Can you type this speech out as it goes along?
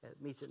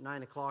meets at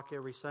 9 o'clock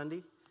every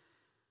Sunday.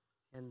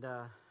 And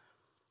are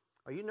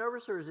you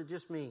nervous or is it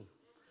just me?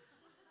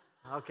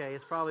 Okay,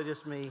 it's probably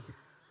just me.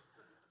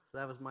 So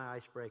that was my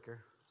icebreaker.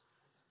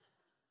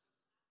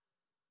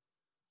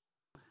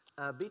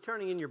 Be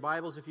turning in your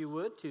Bibles, if you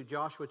would, to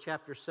Joshua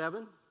chapter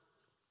 7.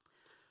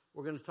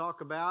 We're going to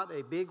talk about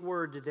a big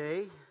word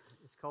today.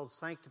 It's called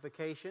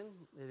sanctification.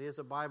 It is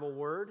a Bible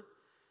word.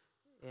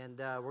 And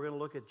we're going to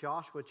look at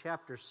Joshua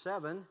chapter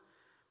 7.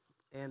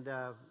 And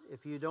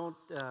if you don't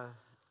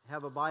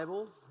have a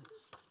Bible,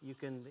 you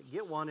can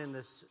get one in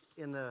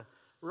the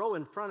row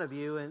in front of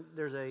you. And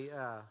there's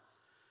a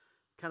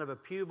kind of a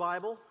pew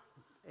Bible.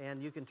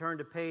 And you can turn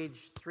to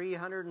page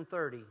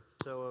 330.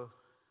 So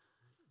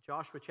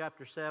Joshua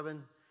chapter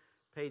 7,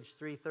 page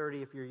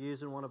 330 if you're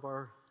using one of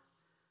our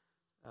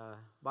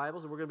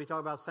Bibles. And we're going to be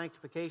talking about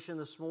sanctification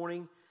this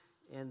morning.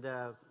 And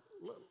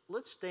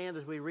let's stand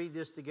as we read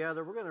this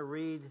together. We're going to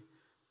read,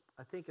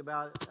 I think,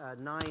 about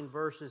 9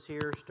 verses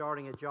here,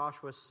 starting at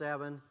Joshua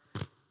 7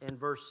 and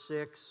verse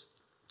 6.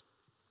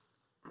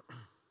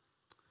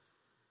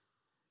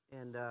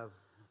 And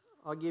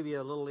I'll give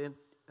you a little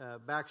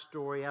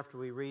backstory after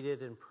we read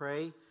it and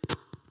pray.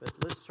 But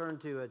let's turn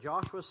to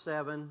Joshua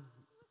 7,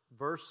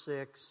 verse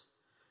 6.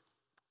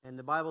 And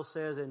the Bible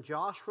says, "And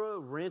Joshua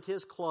rent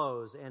his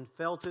clothes and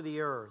fell to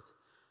the earth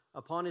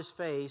upon his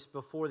face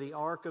before the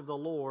ark of the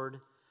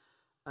Lord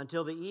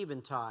until the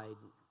eventide,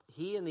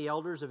 he and the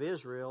elders of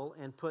Israel,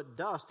 and put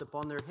dust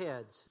upon their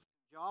heads.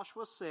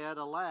 Joshua said,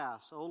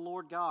 Alas, O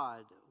Lord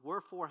God,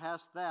 wherefore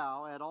hast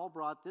thou at all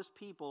brought this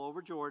people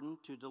over Jordan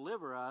to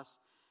deliver us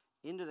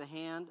into the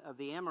hand of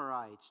the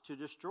Amorites, to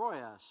destroy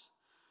us?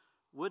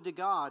 Would to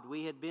God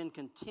we had been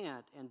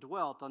content and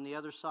dwelt on the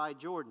other side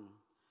Jordan.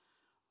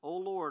 O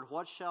Lord,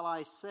 what shall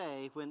I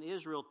say when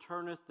Israel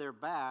turneth their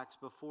backs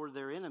before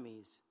their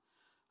enemies?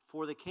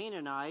 For the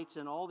Canaanites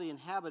and all the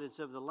inhabitants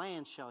of the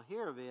land shall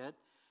hear of it,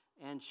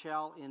 and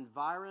shall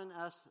environ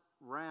us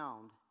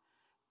round,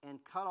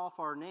 and cut off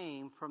our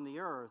name from the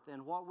earth.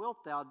 And what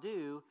wilt thou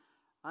do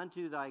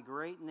unto thy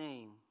great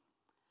name?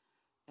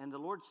 And the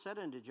Lord said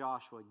unto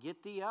Joshua,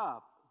 Get thee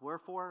up,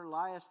 wherefore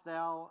liest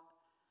thou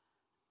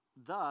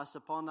thus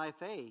upon thy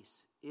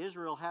face?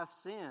 Israel hath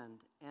sinned,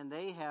 and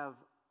they have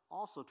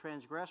also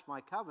transgressed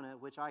my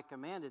covenant which I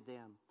commanded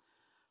them.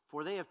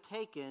 For they have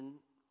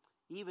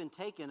even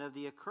taken of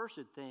the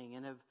accursed thing,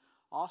 and have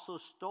also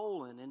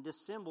stolen and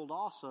dissembled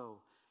also,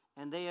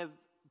 and they have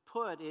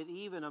put it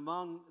even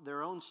among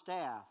their own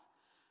staff.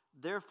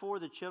 Therefore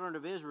the children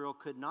of Israel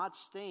could not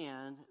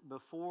stand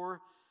before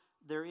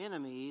their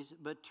enemies,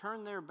 but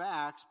turned their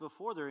backs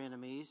before their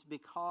enemies,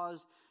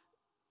 because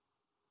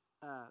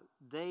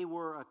they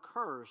were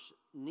accursed.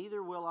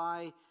 Neither will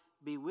I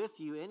be with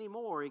you any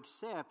more,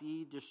 except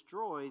ye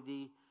destroy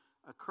the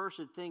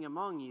accursed thing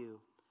among you.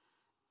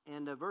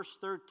 And verse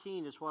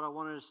 13 is what I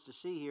wanted us to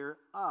see here.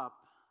 Up,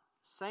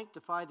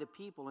 sanctify the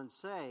people, and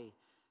say,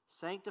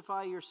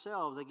 Sanctify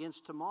yourselves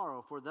against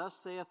tomorrow. For thus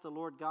saith the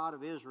Lord God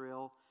of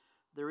Israel,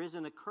 There is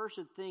an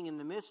accursed thing in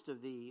the midst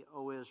of thee,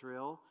 O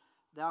Israel.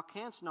 Thou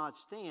canst not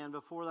stand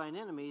before thine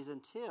enemies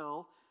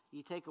until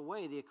ye take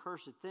away the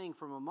accursed thing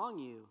from among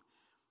you.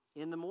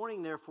 In the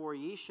morning, therefore,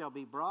 ye shall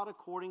be brought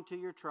according to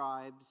your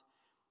tribes,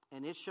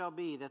 and it shall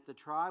be that the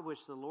tribe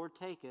which the Lord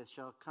taketh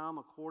shall come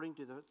according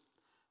to the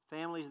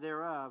families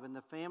thereof, and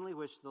the family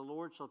which the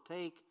Lord shall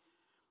take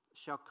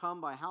shall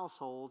come by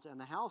households, and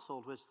the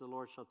household which the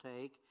Lord shall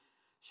take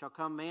shall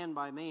come man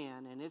by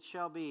man. And it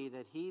shall be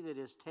that he that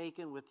is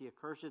taken with the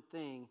accursed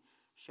thing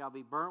shall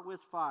be burnt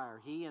with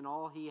fire, he and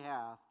all he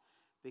hath,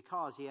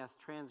 because he hath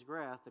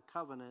transgressed the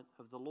covenant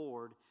of the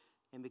Lord,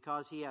 and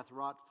because he hath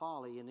wrought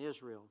folly in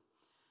Israel."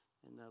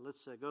 And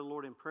let's go to the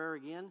Lord in prayer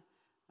again.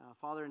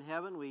 Father in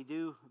heaven, we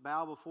do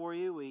bow before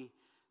you. We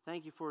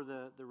thank you for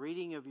the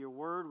reading of your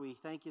word. We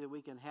thank you that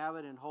we can have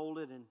it and hold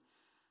it and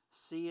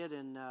see it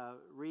and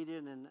read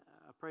it. And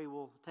I pray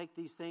we'll take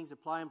these things,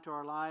 apply them to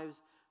our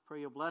lives.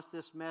 Pray you'll bless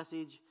this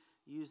message.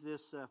 Use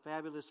this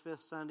fabulous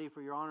fifth Sunday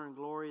for your honor and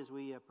glory as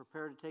we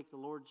prepare to take the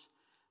Lord's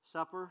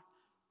Supper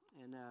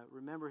and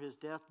remember his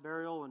death,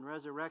 burial, and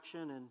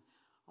resurrection, and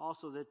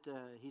also that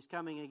he's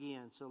coming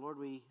again. So, Lord,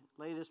 we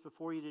lay this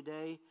before you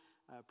today.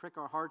 Prick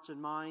our hearts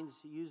and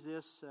minds. Use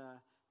this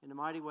in a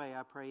mighty way,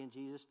 I pray in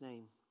Jesus'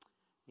 name.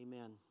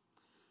 Amen.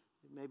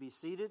 You may be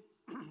seated.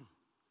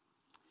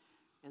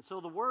 And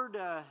so the word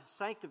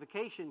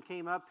sanctification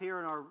came up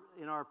here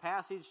in our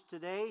passage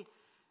today.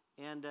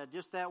 And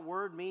just that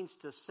word means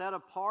to set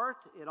apart.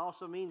 It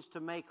also means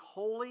to make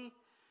holy.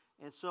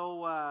 And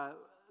so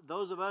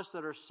those of us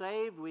that are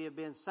saved, we have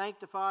been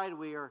sanctified.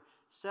 We are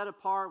set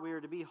apart. We are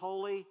to be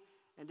holy.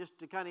 And just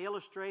to kind of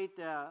illustrate,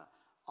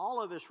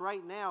 all of us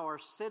right now are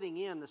sitting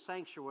in the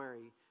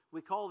sanctuary.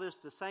 We call this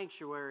the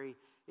sanctuary.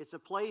 It's a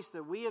place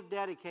that we have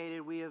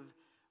dedicated.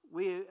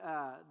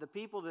 The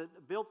people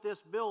that built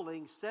this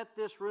building set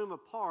this room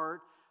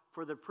apart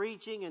for the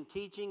preaching and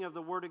teaching of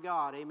the Word of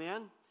God.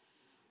 Amen?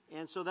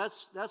 And so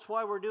that's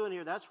why we're doing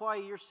here. That's why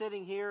you're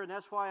sitting here, and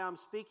that's why I'm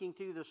speaking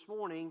to you this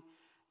morning,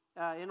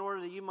 in order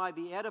that you might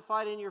be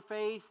edified in your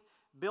faith,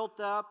 built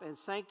up and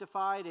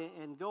sanctified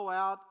and go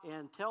out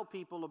and tell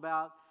people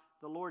about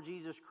the Lord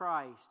Jesus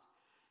Christ.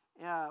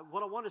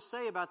 What I want to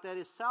say about that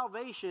is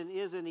salvation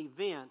is an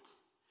event.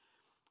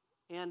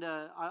 And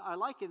I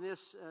liken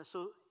this,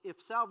 so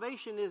if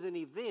salvation is an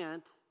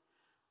event,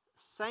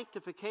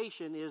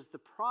 sanctification is the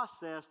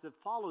process that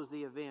follows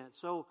the event.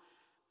 So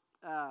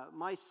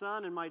my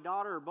son and my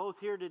daughter are both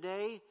here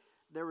today.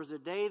 There was a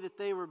day that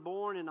they were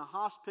born in a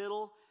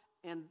hospital,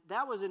 and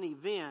that was an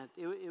event.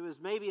 It was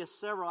maybe a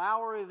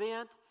several-hour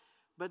event,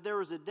 but there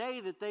was a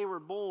day that they were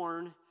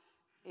born,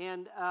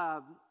 and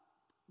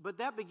but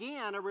that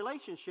began a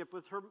relationship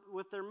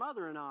with their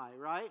mother and I,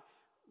 right?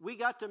 We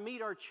got to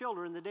meet our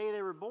children the day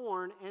they were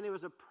born, and it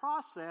was a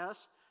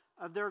process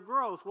of their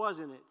growth,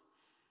 wasn't it?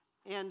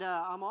 And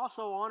I'm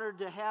also honored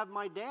to have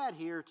my dad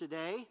here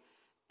today,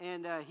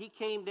 and he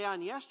came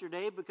down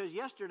yesterday because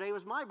yesterday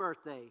was my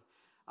birthday.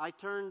 I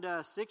turned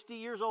 60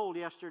 years old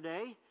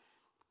yesterday,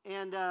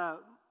 and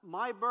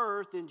my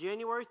birth in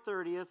January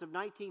 30th of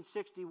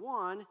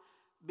 1961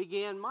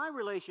 began my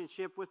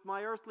relationship with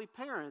my earthly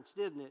parents,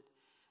 didn't it?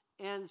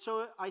 And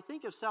so I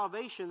think of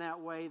salvation that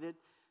way, that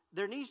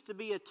there needs to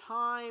be a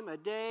time, a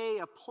day,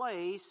 a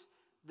place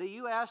that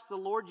you ask the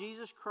Lord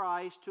Jesus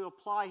Christ to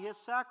apply His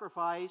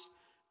sacrifice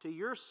to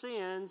your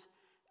sins,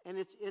 and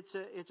it's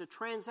a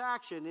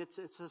transaction.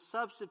 It's a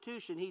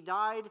substitution. He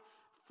died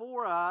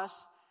for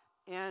us,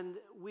 and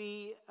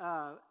we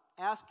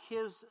ask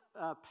His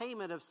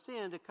payment of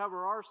sin to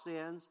cover our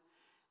sins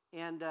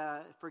and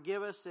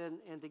forgive us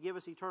and to give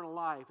us eternal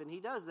life. And He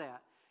does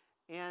that.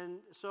 And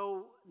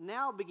so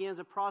now begins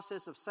a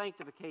process of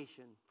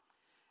sanctification.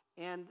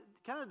 And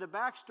kind of the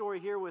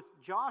backstory here with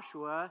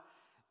Joshua,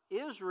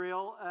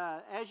 Israel,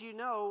 as you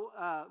know,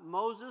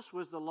 Moses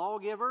was the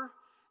lawgiver,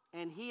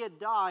 and he had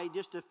died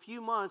just a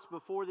few months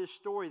before this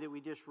story that we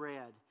just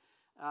read.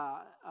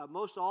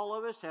 Most all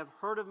of us have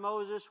heard of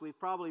Moses. We've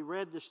probably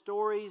read the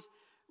stories.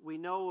 We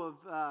know of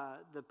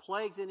the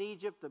plagues in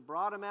Egypt that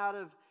brought him out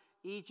of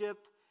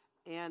Egypt,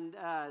 and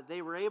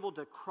they were able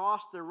to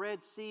cross the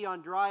Red Sea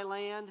on dry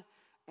land.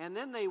 And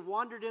then they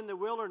wandered in the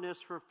wilderness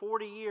for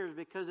 40 years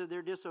because of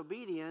their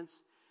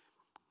disobedience.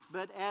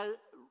 But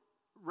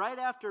right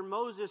after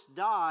Moses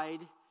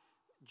died,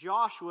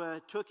 Joshua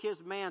took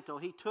his mantle.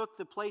 He took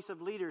the place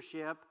of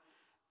leadership.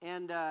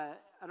 And I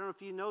don't know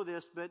if you know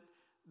this, but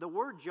the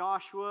word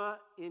Joshua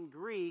in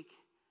Greek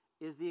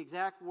is the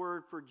exact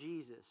word for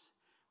Jesus.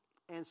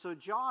 And so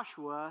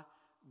Joshua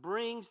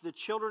brings the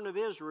children of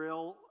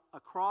Israel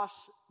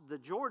across the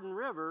Jordan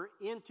River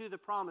into the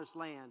Promised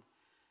Land.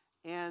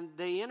 And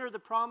they enter the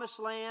Promised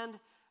Land,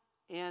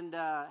 and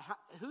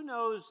who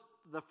knows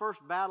the first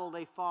battle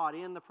they fought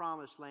in the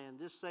Promised Land?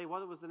 Just say,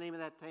 what was the name of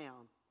that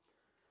town?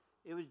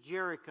 It was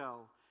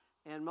Jericho.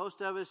 And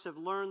most of us have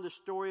learned the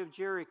story of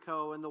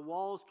Jericho, and the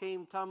walls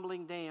came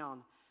tumbling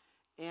down.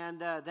 And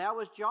that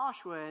was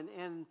Joshua,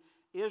 and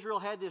Israel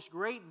had this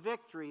great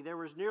victory. There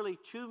was nearly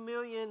 2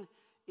 million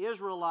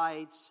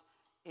Israelites,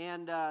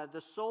 and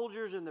the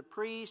soldiers and the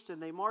priests,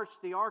 and they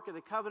marched the Ark of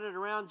the Covenant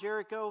around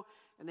Jericho,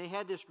 and they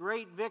had this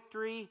great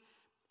victory.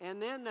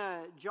 And then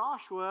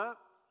Joshua,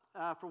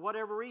 for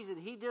whatever reason,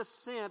 he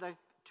just sent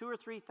 2,000 or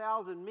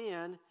 3,000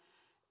 men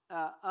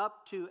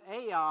up to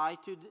Ai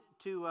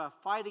to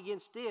fight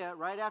against it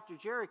right after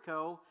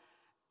Jericho,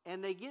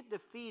 and they get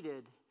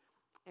defeated.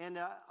 And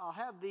I'll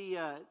have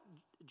the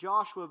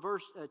Joshua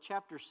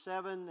chapter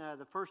 7,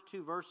 the first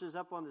 2 verses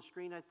up on the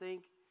screen, I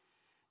think.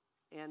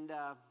 And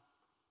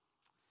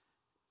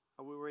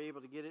we were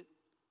able to get it?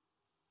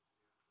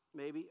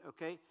 Maybe?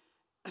 Okay.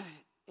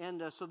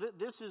 And so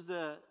this is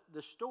the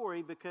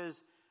story,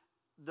 because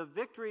the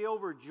victory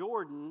over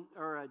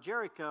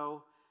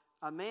Jericho,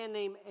 a man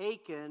named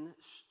Achan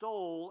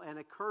stole an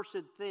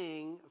accursed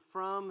thing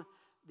from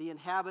the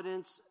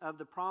inhabitants of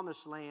the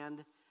Promised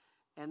Land,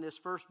 and this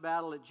first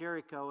battle at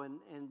Jericho.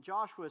 And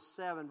Joshua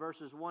 7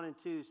 verses 1 and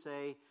 2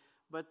 say,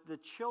 "But the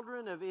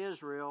children of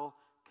Israel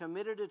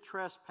committed a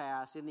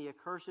trespass in the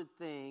accursed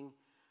thing,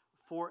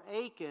 for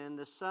Achan,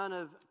 the son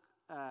of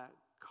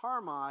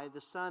Carmi,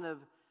 the son of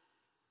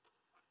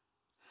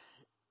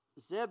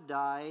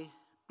Zebdi,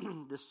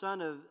 the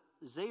son of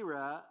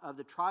Zerah of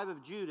the tribe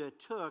of Judah,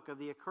 took of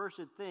the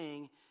accursed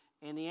thing,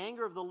 and the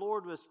anger of the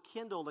Lord was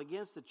kindled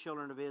against the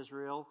children of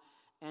Israel.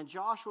 And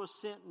Joshua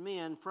sent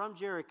men from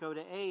Jericho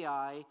to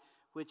Ai,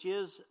 which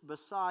is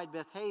beside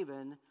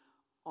Bethaven,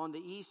 on the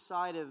east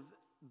side of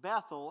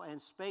Bethel,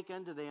 and spake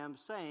unto them,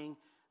 saying,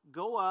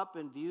 Go up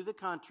and view the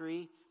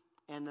country.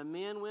 And the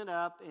men went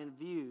up and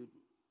viewed."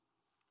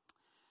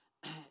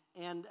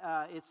 And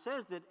it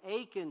says that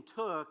Achan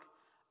took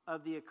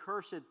of the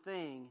accursed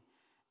thing.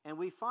 And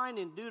we find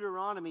in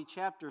Deuteronomy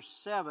chapter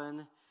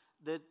 7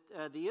 that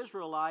the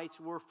Israelites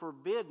were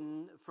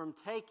forbidden from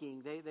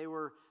taking. They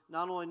were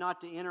not only not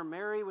to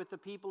intermarry with the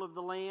people of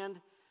the land,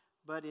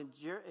 but in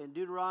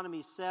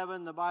Deuteronomy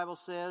 7, the Bible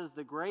says,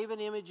 "The graven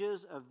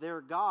images of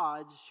their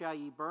gods shall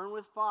ye burn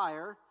with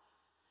fire.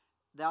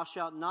 Thou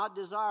shalt not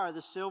desire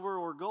the silver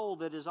or gold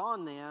that is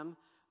on them,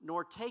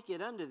 nor take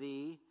it unto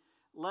thee.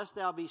 lest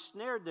thou be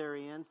snared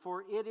therein,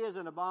 for it is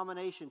an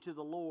abomination to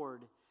the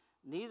Lord.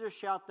 Neither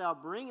shalt thou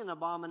bring an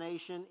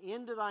abomination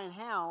into thine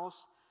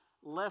house,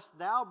 lest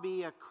thou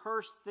be a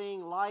cursed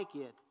thing like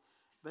it.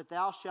 But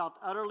thou shalt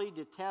utterly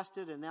detest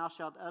it, and thou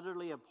shalt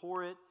utterly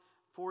abhor it,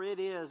 for it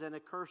is a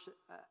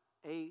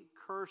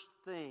cursed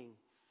thing.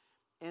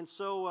 And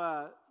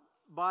so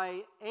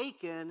by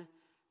Achan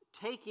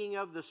taking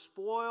of the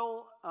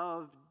spoil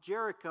of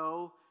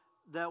Jericho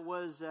that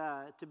was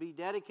to be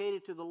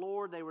dedicated to the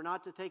Lord, they were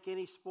not to take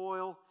any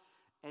spoil,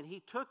 and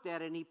he took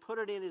that and he put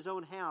it in his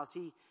own house.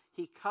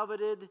 He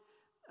coveted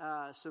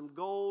some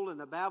gold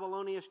and a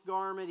Babylonian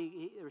garment.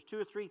 There was 2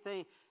 or 3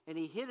 things, and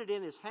he hid it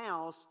in his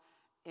house.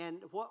 And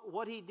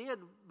what he did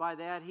by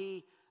that,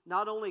 he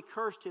not only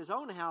cursed his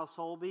own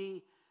household, but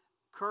he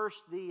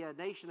cursed the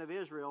nation of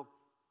Israel.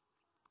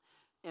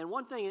 And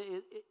one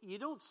thing you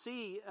don't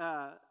see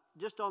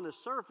just on the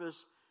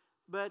surface,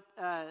 but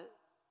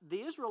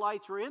the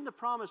Israelites were in the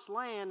promised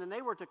land, and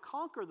they were to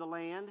conquer the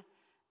land.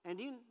 And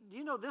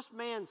you know this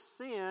man's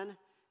sin,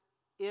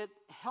 it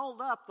held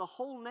up the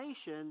whole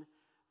nation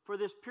for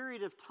this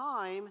period of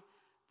time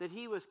that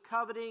he was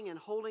coveting and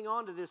holding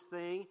on to this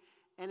thing.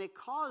 And it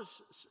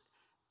caused,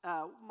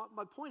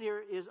 my point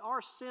here is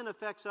our sin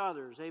affects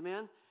others,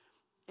 amen?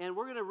 And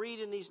we're going to read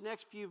in these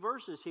next few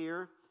verses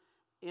here,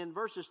 in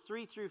verses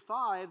 3 through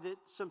 5, that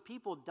some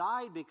people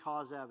died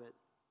because of it.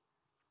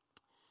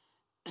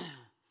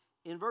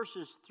 In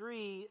verses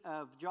 3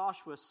 of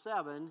Joshua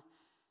 7,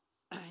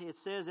 it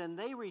says, And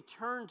they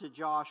returned to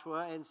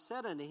Joshua and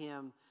said unto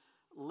him,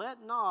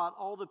 Let not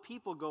all the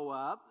people go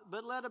up,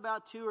 but let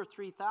about 2,000 or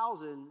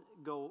 3,000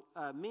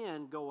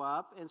 men go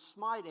up and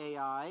smite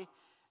Ai,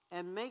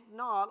 and make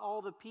not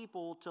all the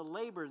people to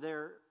labor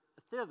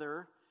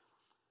thither,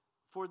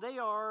 for they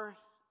are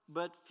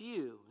but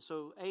few.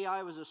 So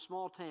Ai was a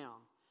small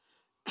town.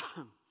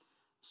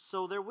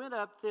 So there went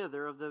up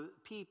thither of the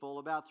people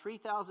about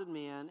 3,000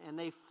 men, and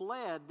they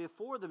fled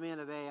before the men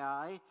of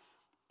Ai,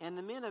 and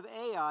the men of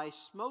Ai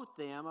smote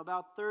them,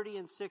 about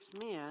 36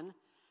 men,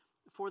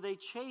 for they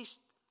chased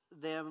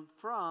them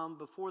from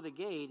before the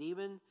gate,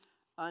 even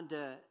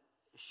unto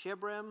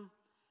Shebrem,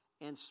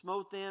 and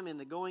smote them in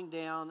the going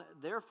down.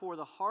 Therefore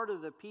the heart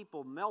of the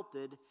people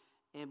melted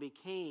and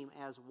became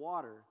as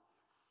water.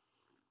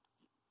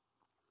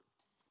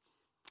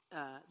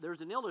 There's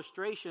an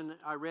illustration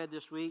I read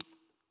this week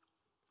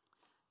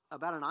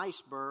about an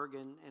iceberg,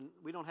 and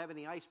we don't have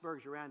any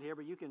icebergs around here,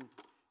 but you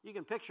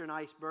can picture an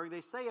iceberg.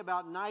 They say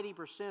about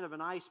 90% of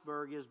an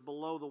iceberg is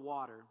below the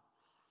water.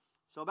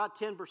 So about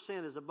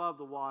 10% is above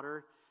the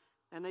water.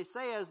 And they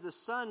say as the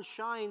sun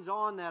shines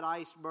on that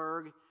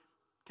iceberg,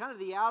 kind of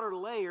the outer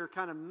layer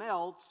kind of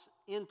melts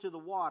into the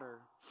water.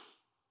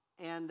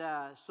 And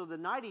so the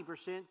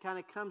 90% kind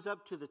of comes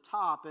up to the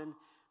top. And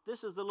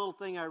this is the little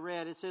thing I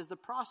read. It says, the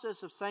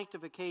process of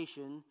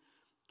sanctification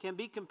can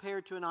be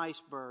compared to an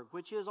iceberg,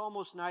 which is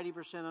almost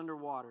 90%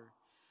 underwater.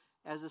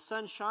 As the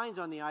sun shines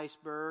on the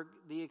iceberg,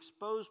 the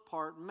exposed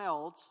part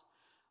melts,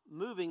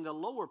 moving the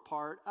lower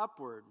part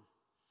upward.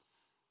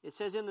 It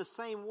says, in the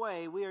same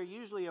way, we are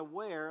usually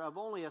aware of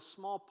only a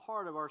small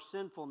part of our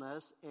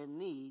sinfulness and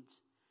needs,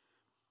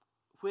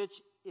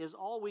 which is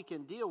all we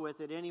can deal with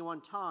at any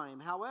one time.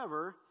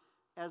 However,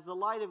 as the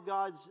light of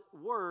God's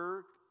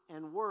word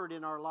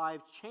in our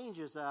lives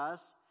changes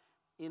us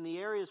in the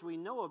areas we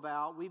know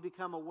about, we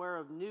become aware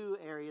of new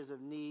areas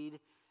of need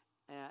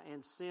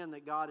and sin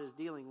that God is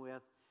dealing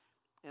with.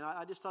 And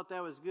I just thought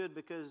that was good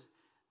because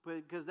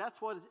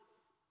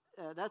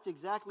that's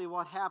exactly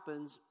what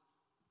happens.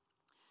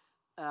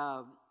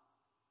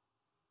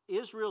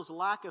 Israel's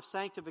lack of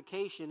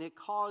sanctification, it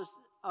caused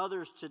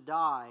others to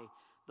die.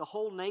 The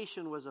whole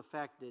nation was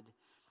affected.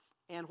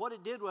 And what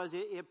it did was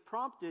it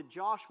prompted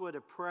Joshua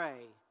to pray.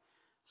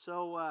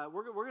 So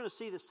we're going to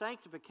see that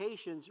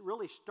sanctification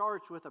really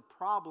starts with a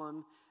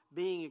problem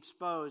being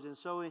exposed. And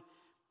so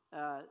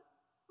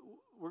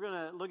we're going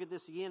to look at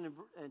this again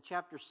in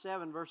chapter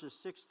 7, verses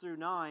 6 through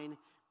 9,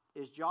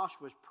 is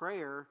Joshua's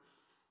prayer.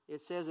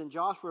 It says, And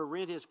Joshua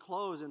rent his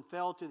clothes and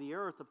fell to the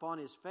earth upon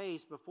his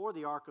face before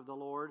the ark of the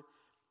Lord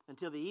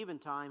until the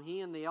eventime,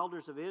 he and the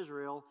elders of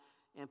Israel,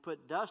 and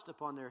put dust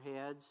upon their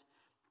heads.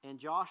 And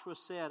Joshua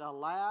said,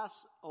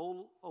 Alas,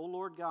 O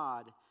Lord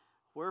God,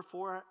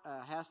 wherefore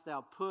hast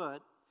thou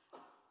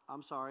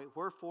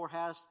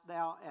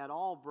at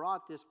all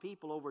brought this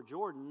people over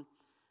Jordan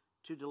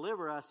to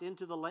deliver us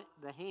into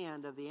the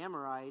hand of the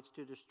Amorites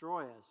to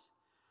destroy us?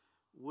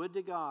 Would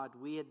to God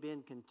we had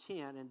been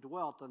content and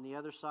dwelt on the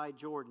other side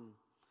Jordan.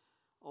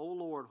 O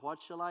Lord,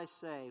 what shall I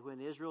say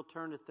when Israel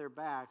turneth their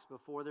backs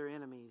before their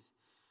enemies?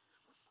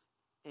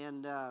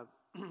 And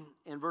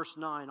in verse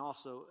 9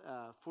 also,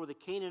 For the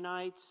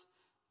Canaanites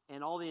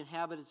and all the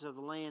inhabitants of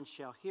the land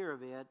shall hear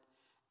of it,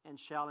 and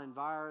shall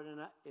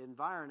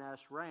environ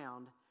us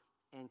round,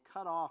 and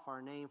cut off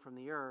our name from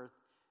the earth.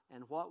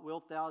 And what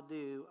wilt thou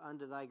do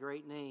unto thy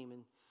great name?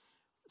 And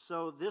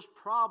so this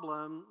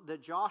problem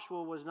that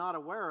Joshua was not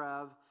aware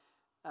of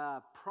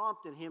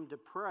prompted him to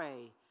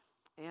pray.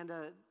 And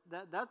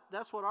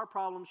that's what our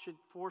problem should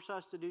force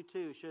us to do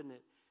too, shouldn't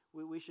it?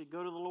 We should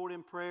go to the Lord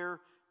in prayer.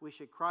 We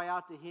should cry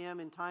out to Him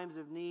in times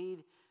of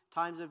need,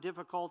 times of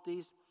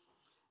difficulties.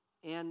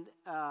 And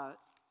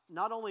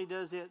not only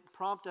does it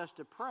prompt us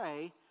to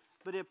pray,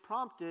 but it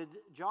prompted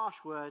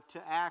Joshua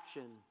to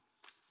action.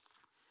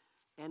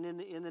 And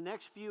in the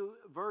next few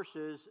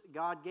verses,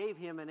 God gave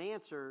him an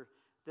answer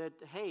that,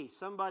 hey,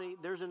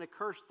 there's an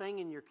accursed thing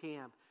in your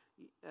camp.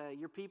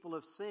 Your people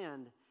have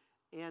sinned.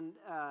 And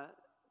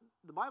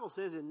the Bible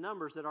says in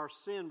Numbers that our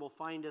sin will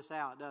find us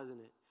out, doesn't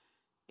it?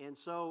 And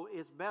so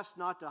it's best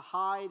not to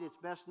hide. It's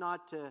best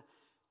not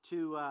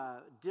to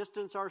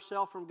distance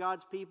ourselves from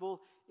God's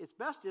people. It's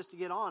best just to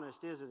get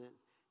honest, isn't it?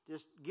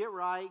 Just get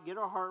right, get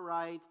our heart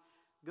right,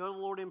 go to the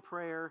Lord in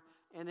prayer,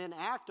 and then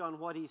act on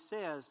what He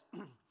says.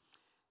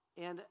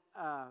 And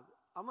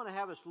I'm going to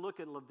have us look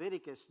at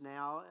Leviticus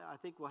now. I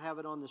think we'll have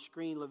it on the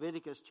screen,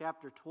 Leviticus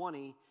chapter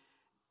 20.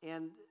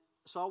 And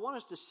so I want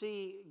us to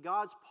see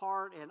God's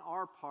part and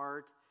our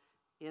part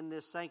in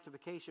this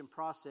sanctification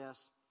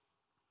process.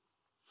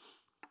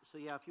 So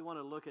yeah, if you want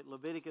to look at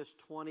Leviticus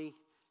 20,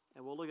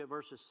 and we'll look at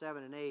verses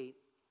 7 and 8.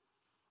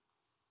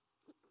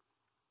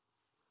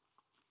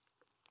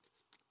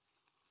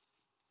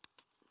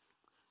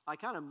 I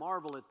kind of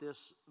marvel at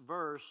this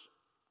verse.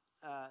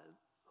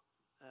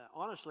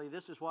 Honestly,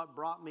 this is what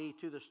brought me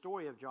to the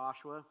story of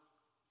Joshua.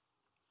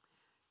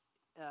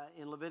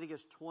 In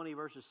Leviticus 20,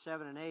 verses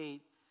 7 and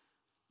 8,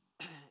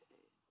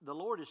 the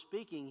Lord is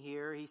speaking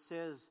here. He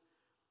says,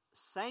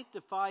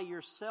 "Sanctify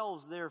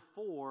yourselves,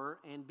 therefore,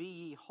 and be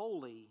ye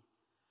holy,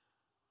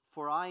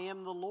 for I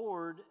am the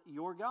Lord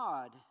your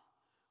God.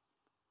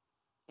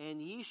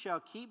 And ye shall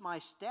keep my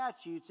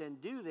statutes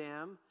and do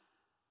them.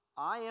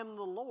 I am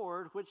the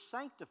Lord which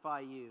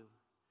sanctify you."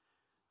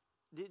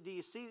 Do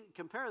you see?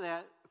 Compare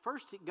that.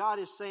 First, God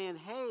is saying,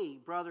 hey,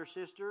 brother,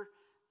 sister,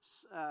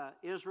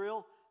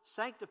 Israel,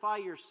 sanctify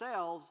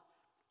yourselves.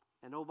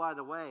 And oh, by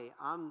the way,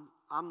 I'm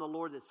the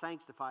Lord that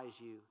sanctifies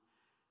you.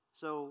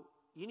 So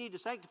you need to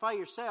sanctify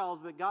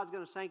yourselves, but God's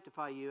going to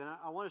sanctify you. And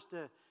I want us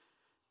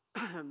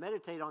to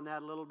meditate on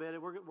that a little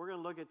bit. We're going to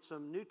look at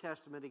some New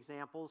Testament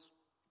examples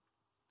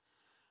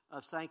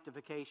of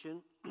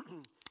sanctification.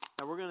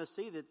 And we're going to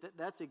see that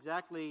that's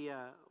exactly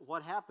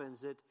what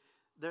happens, that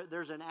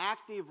there's an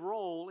active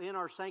role in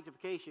our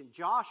sanctification.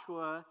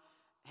 Joshua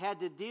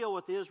had to deal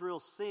with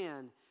Israel's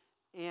sin,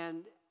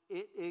 and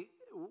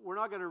we're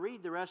not going to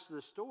read the rest of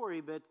the story,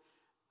 but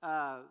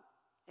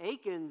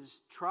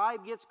Achan's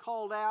tribe gets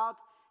called out,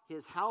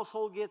 his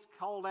household gets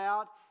called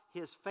out,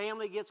 his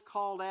family gets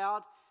called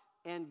out,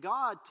 and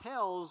God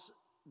tells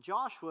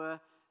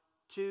Joshua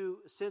to,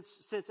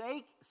 since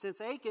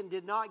Achan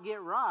did not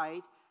get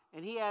right,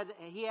 and he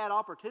had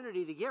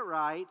opportunity to get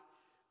right,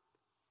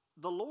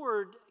 the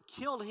Lord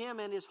killed him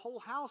and his whole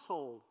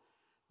household.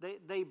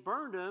 They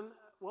burned him.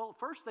 Well,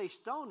 first they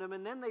stoned him,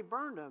 and then they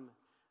burned him.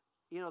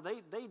 You know,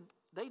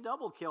 they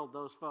double killed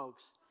those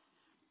folks.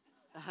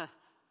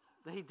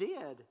 They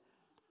did.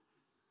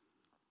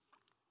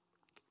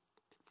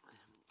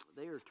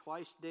 They are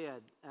twice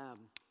dead.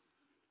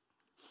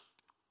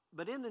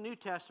 But in the New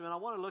Testament, I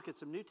want to look at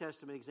some New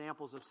Testament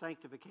examples of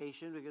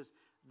sanctification, because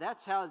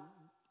that's how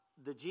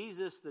the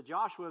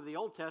Joshua of the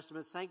Old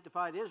Testament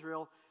sanctified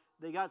Israel.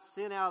 They got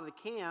sin out of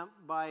the camp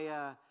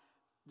by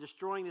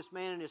destroying this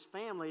man and his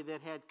family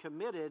that had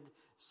committed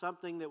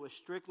something that was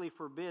strictly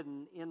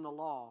forbidden in the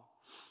law.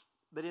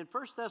 But in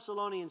 1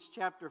 Thessalonians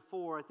chapter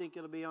 4, I think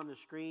it'll be on the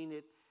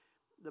screen,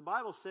 the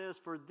Bible says,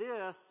 "For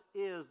this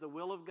is the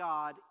will of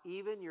God,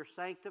 even your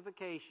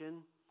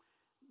sanctification,"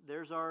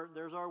 there's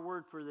our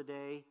word for the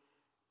day,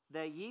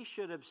 "that ye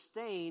should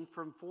abstain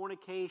from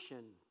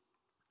fornication."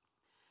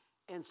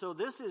 And so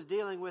this is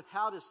dealing with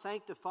how to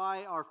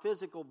sanctify our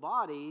physical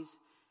bodies.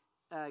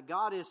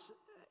 God is,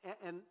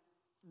 and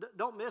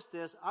don't miss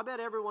this, I bet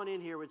everyone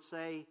in here would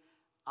say,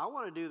 I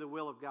want to do the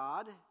will of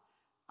God.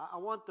 I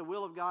want the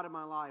will of God in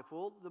my life.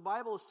 Well, the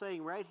Bible is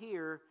saying right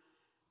here,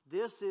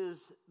 this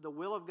is the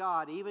will of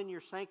God, even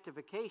your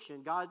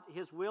sanctification. God,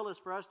 His will is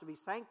for us to be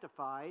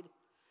sanctified.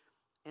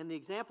 And the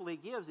example He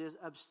gives is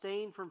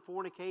abstain from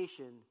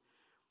fornication.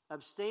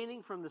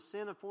 Abstaining from the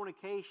sin of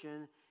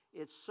fornication,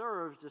 it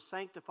serves to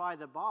sanctify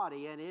the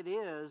body, and it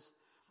is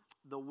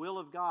the will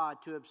of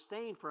God to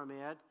abstain from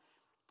it.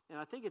 And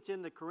I think it's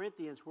in the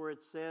Corinthians where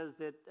it says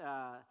that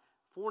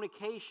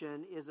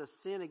fornication is a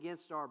sin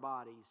against our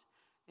bodies.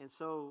 And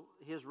so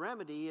His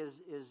remedy is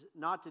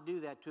not to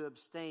do that, to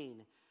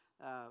abstain.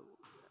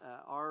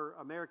 Our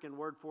American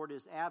word for it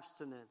is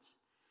abstinence,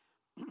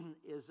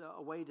 is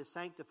a way to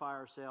sanctify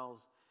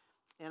ourselves.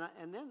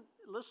 And then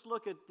let's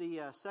look at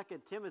the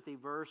 2 Timothy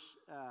verse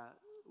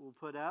we'll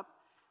put up.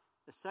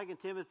 The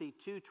 2 Timothy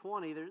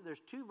 2:20.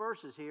 There's two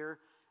verses here,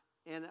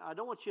 and I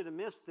don't want you to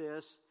miss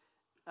this.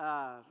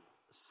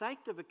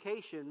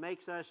 Sanctification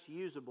makes us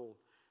usable.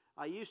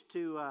 I used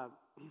to,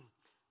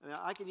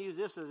 I can use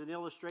this as an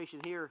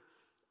illustration here.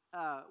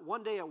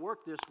 One day at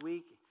work this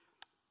week,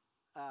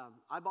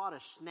 I bought a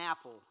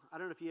Snapple. I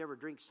don't know if you ever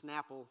drink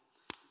Snapple,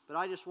 but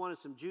I just wanted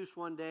some juice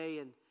one day,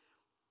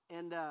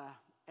 and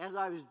as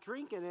I was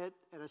drinking it,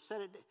 and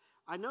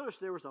I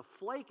noticed there was a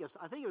flake of,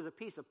 I think it was a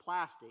piece of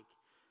plastic.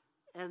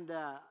 And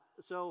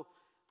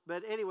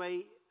but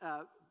anyway,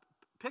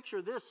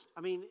 picture this.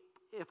 I mean,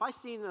 if I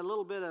seen a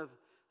little bit of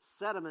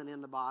sediment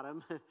in the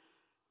bottom,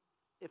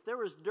 if there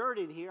was dirt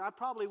in here, I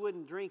probably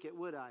wouldn't drink it,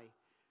 would I?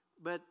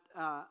 But,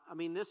 I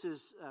mean, this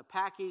is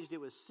packaged. It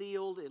was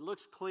sealed. It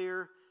looks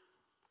clear.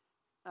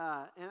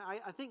 And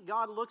I think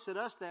God looks at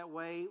us that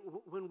way.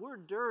 When we're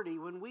dirty,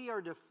 when we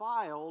are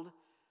defiled,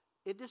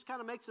 it just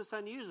kind of makes us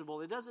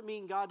unusable. It doesn't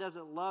mean God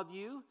doesn't love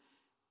you.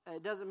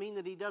 It doesn't mean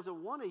that he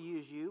doesn't want to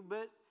use you,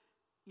 but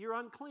you're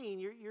unclean.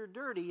 You're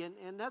dirty.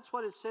 And that's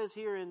what it says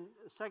here in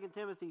 2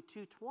 Timothy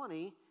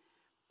 2:20.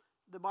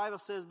 The Bible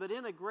says, but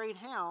in a great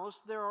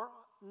house there are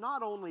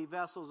not only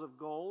vessels of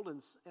gold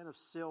and of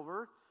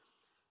silver,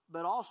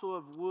 but also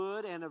of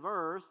wood and of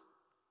earth,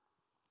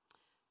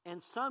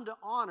 and some to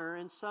honor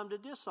and some to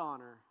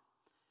dishonor.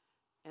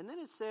 And then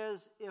it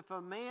says, if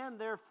a man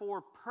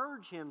therefore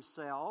purge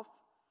himself,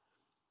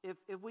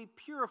 if we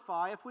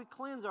purify, if we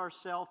cleanse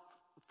ourselves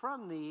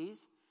from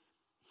these,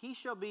 he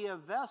shall be a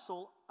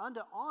vessel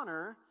unto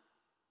honor,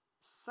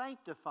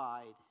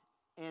 sanctified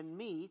and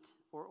meet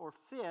or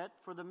fit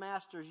for the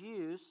master's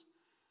use,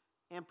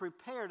 and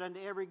prepared unto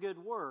every good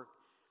work.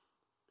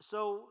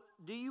 So,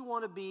 do you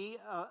want to be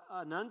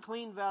an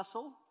unclean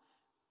vessel,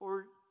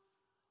 or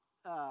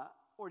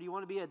do you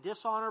want to be a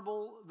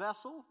dishonorable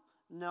vessel?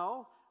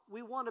 No,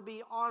 we want to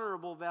be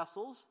honorable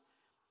vessels.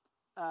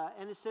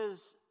 And it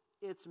says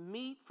it's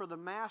meet for the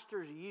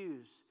master's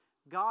use.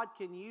 God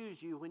can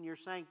use you when you're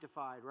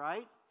sanctified,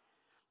 right?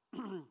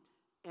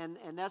 and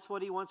that's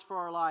what he wants for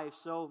our life.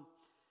 So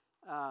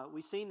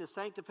we've seen the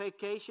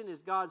sanctification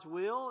is God's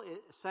will.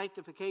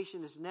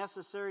 Sanctification is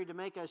necessary to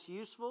make us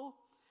useful.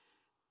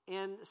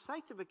 And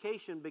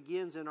sanctification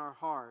begins in our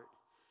heart.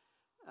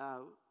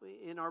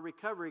 In our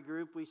recovery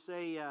group, we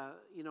say,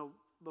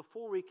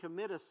 before we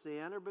commit a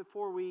sin or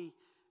before we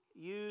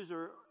use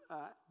or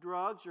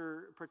drugs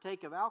or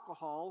partake of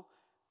alcohol,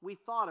 we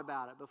thought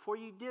about it. Before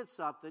you did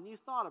something, you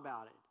thought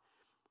about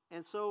it.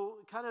 And so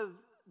kind of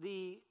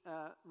the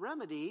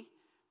remedy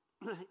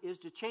is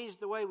to change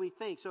the way we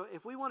think. So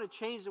if we want to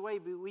change the way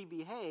we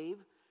behave,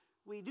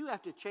 we do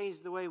have to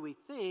change the way we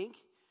think.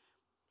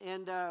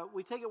 And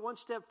we take it one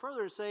step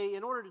further and say,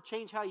 in order to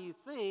change how you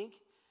think,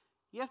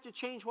 you have to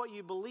change what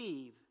you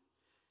believe.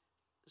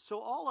 So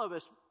all of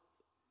us,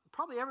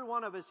 probably every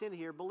one of us in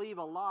here, believe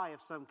a lie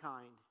of some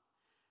kind.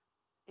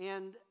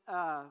 And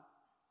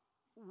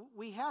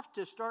we have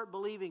to start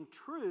believing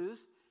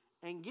truth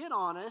and get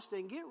honest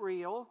and get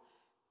real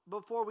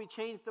before we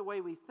change the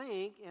way we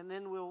think, and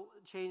then we'll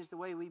change the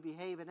way we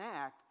behave and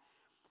act.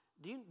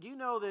 Do you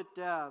know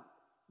that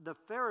the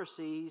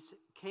Pharisees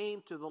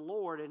came to the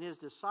Lord and his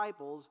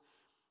disciples,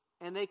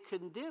 and they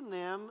condemned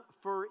them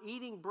for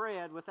eating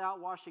bread without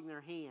washing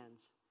their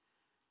hands?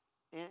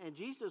 And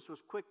Jesus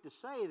was quick to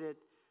say that,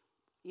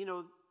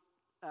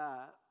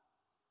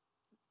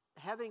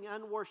 having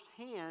unwashed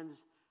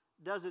hands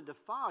doesn't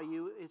defile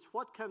you. It's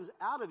what comes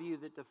out of you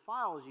that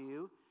defiles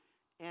you.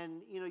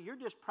 And, you're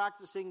just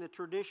practicing the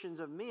traditions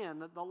of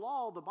men. The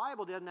law, the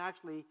Bible doesn't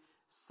actually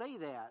say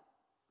that.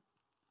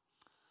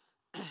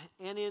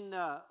 And in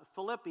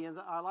Philippians,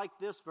 I like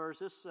this verse.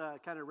 This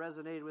kind of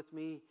resonated with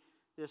me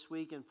this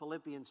week in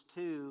Philippians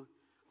 2.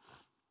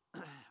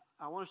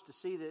 I want us to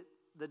see that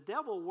the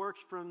devil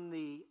works from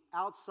the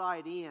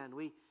outside in.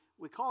 We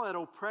call that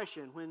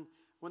oppression.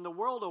 When the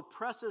world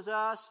oppresses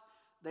us,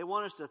 they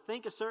want us to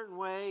think a certain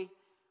way.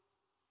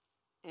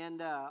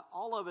 And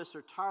all of us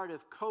are tired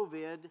of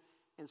COVID.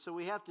 And so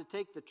we have to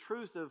take the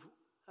truth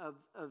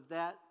of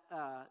that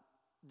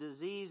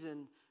disease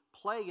and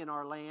plague in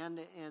our land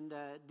and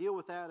deal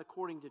with that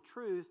according to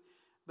truth.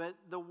 But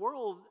the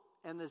world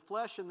and the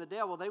flesh and the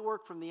devil, they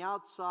work from the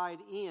outside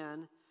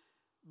in,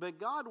 but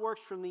God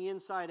works from the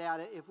inside out.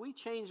 If we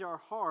change our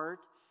heart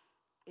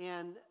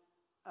and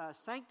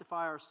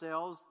sanctify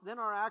ourselves, then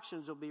our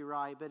actions will be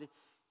right. But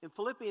in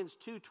Philippians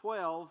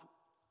 2:12,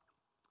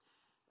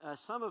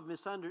 some have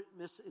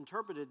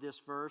misinterpreted this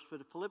verse,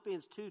 but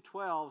Philippians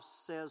 2:12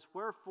 says,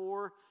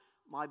 wherefore,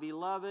 my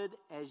beloved,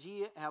 as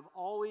ye have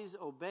always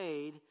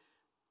obeyed,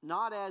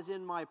 not as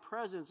in my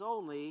presence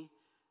only,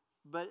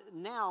 but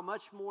now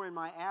much more in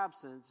my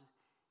absence,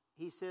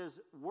 he says,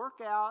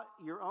 work out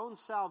your own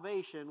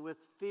salvation with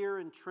fear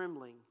and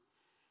trembling.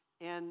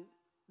 And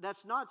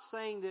that's not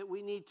saying that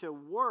we need to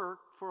work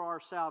for our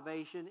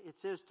salvation. It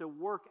says to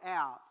work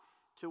out,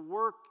 to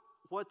work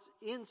what's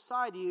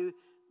inside you.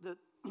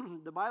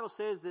 The Bible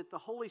says that the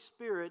Holy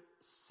Spirit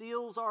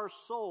seals our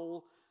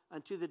soul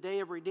unto the day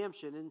of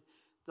redemption. And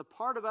the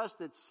part of us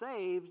that's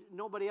saved,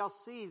 nobody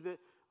else sees, but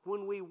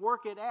when we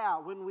work it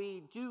out, when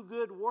we do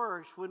good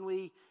works, when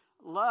we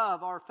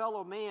love our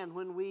fellow man,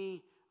 when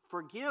we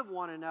forgive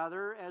one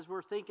another, as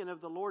we're thinking of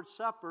the Lord's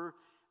Supper,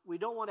 we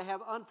don't want to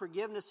have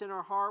unforgiveness in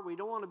our heart. We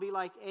don't want to be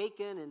like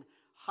Achan and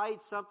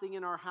hide something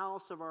in our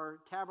house of our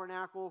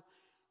tabernacle.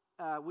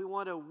 We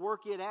want to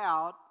work it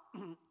out,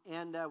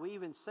 and we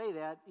even say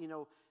that,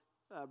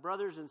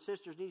 brothers and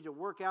sisters need to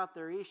work out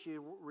their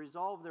issue,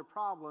 resolve their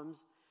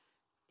problems,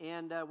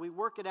 And we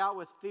work it out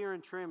with fear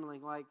and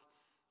trembling. Like,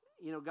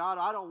 God,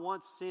 I don't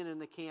want sin in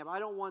the camp. I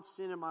don't want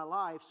sin in my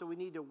life. So we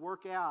need to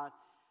work out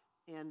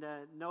and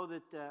know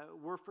that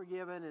we're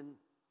forgiven,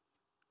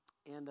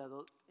 and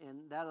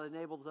that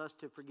enables us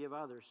to forgive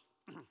others.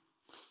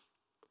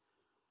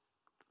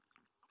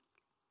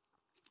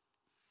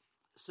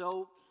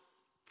 So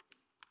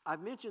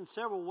I've mentioned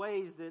several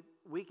ways that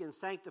we can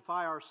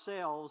sanctify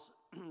ourselves,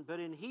 but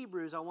in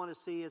Hebrews I want to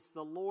see it's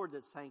the Lord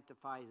that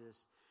sanctifies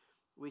us.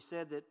 We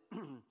said that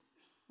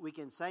we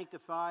can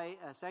sanctify.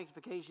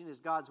 Sanctification is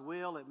God's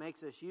will. It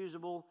makes us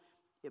usable.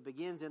 It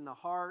begins in the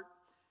heart,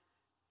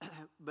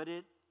 but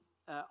it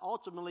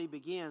ultimately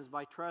begins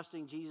by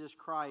trusting Jesus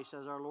Christ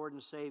as our Lord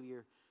and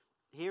Savior.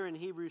 Here in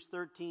Hebrews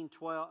 13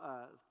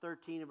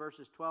 and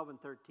verses 12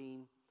 and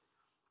 13,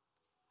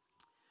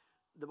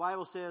 the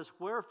Bible says,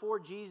 "Wherefore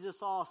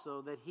Jesus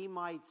also, that he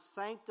might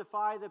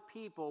sanctify the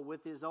people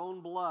with his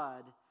own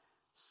blood,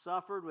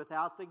 suffered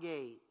without the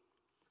gate.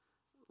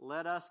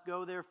 Let us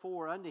go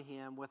therefore unto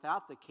him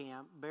without the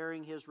camp,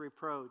 bearing his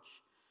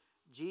reproach."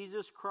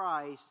 Jesus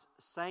Christ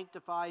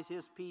sanctifies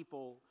his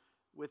people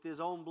with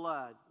his own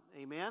blood.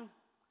 Amen?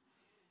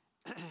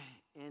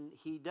 And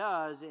he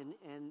does,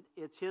 and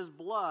it's his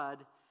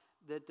blood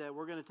that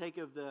we're going to take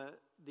of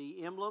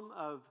the emblem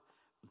of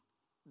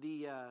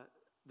the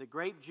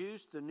grape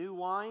juice, the new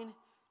wine,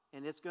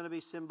 and it's going to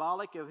be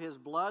symbolic of his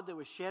blood that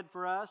was shed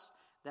for us.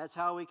 That's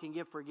how we can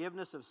get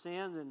forgiveness of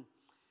sins. And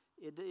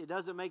it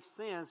doesn't make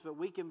sense, but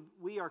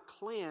we are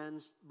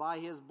cleansed by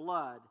his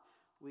blood.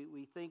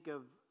 We think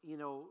of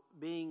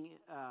being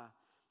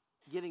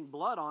getting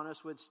blood on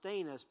us would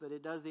stain us, but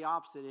it does the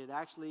opposite. It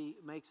actually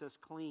makes us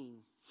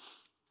clean.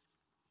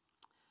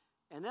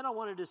 And then I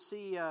wanted to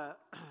see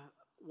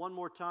one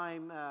more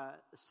time,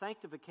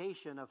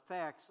 sanctification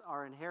affects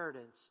our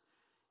inheritance.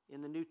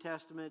 In the New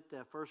Testament,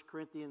 1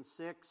 Corinthians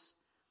 6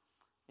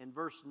 and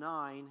verse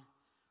 9.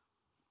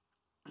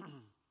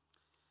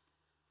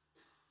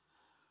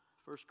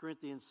 1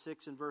 Corinthians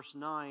 6 and verse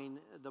 9,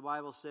 the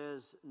Bible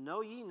says,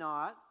 "Know ye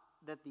not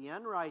that the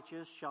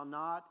unrighteous shall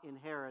not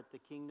inherit the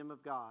kingdom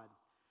of God?"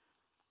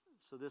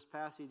 So this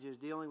passage is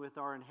dealing with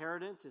our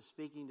inheritance. It's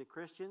speaking to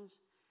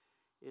Christians.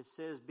 It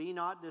says, "Be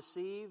not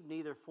deceived,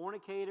 neither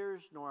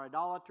fornicators, nor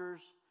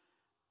idolaters,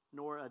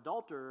 nor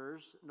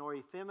adulterers, nor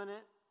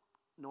effeminate,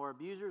 nor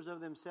abusers of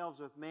themselves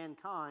with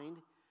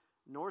mankind,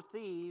 nor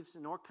thieves,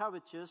 nor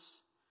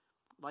covetous,"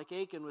 like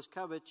Achan was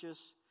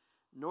covetous,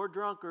 "nor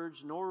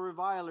drunkards, nor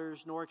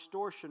revilers, nor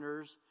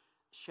extortioners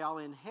shall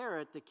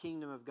inherit the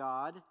kingdom of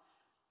God."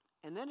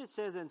 And then it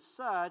says, "And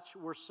such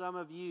were some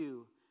of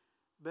you.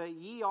 But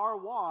ye are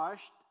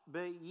washed,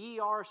 but ye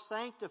are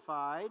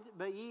sanctified,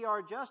 but ye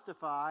are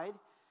justified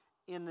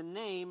in the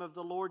name of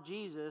the Lord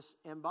Jesus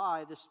and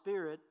by the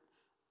Spirit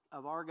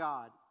of our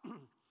God."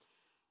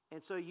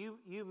 And so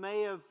you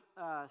may have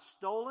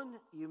stolen,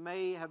 you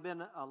may have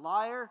been a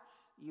liar,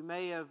 you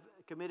may have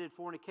committed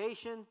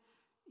fornication,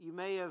 you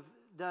may have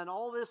done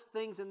all these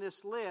things in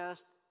this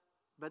list,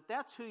 but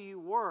that's who you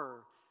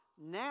were.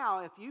 Now,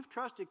 if you've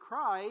trusted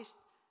Christ,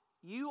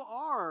 you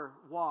are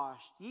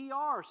washed, ye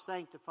are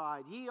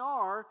sanctified, ye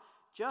are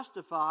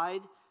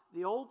justified.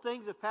 The old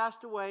things have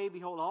passed away,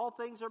 behold, all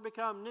things are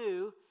become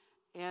new,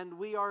 and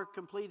we are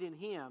complete in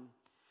him.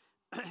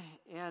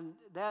 And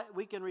that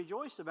we can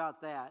rejoice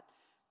about that.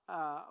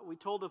 We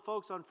told the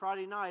folks on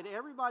Friday night,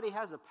 everybody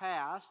has a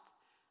past,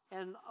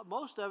 and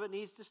most of it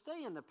needs to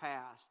stay in the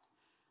past.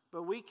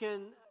 But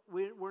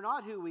we're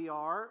not who we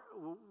are,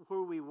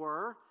 who we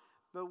were,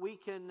 but we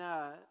can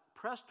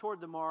press toward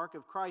the mark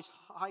of Christ's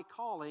high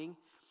calling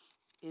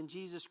in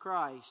Jesus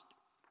Christ.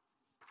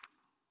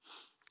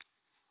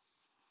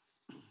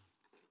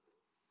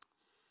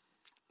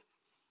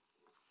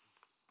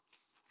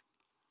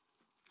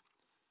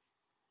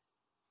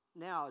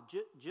 Now,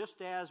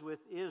 just as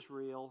with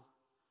Israel,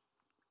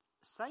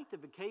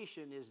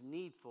 sanctification is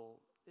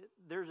needful.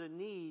 There's a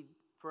need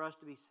for us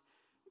to be,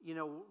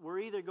 we're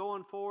either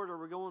going forward or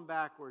we're going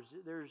backwards.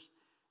 There's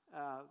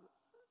a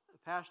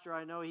pastor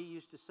I know, he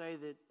used to say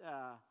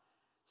that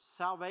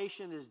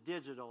salvation is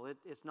digital.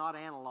 It's not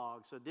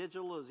analog. So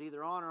digital is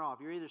either on or off.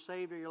 You're either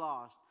saved or you're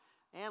lost.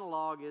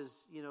 Analog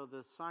is,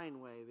 the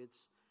sine wave.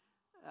 It's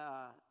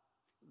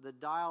the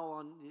dial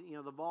on,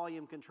 the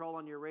volume control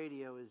on your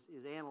radio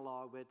is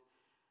analog. But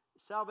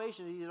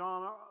salvation is either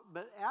on or off.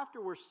 But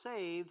after we're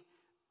saved,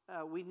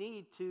 we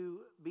need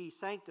to be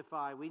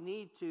sanctified. We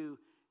need to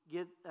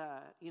get,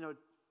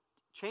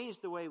 change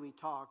the way we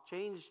talk,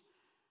 change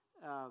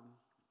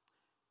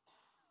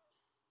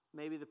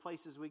maybe the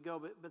places we go.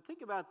 But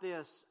think about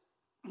this,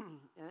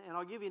 and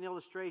I'll give you an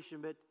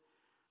illustration, but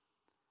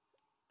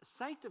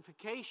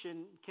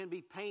sanctification can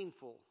be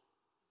painful.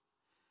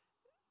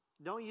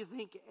 Don't you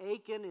think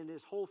Achan and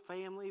his whole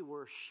family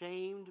were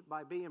shamed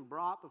by being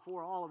brought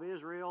before all of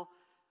Israel?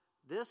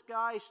 This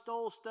guy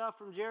stole stuff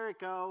from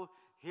Jericho.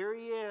 Here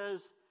he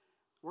is.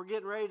 We're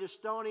getting ready to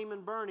stone him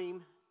and burn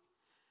him.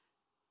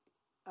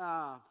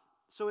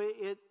 So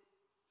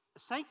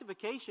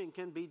sanctification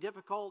can be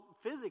difficult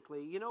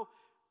physically.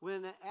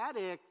 When an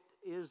addict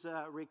is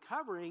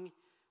recovering,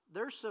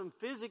 there's some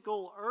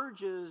physical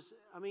urges.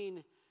 I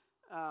mean,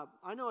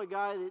 I know a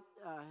guy that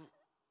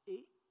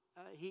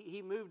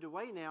he moved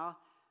away now,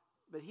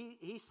 but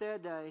he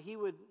said he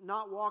would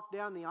not walk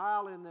down the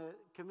aisle in the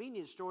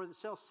convenience store that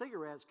sells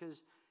cigarettes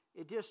because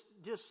it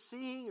just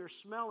seeing or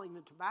smelling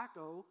the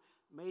tobacco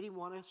made him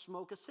want to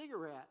smoke a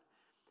cigarette.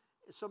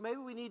 So maybe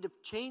we need to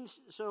change.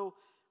 So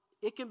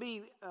it can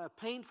be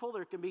painful.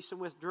 There can be some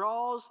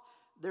withdrawals.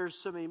 There's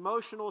some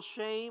emotional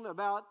shame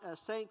about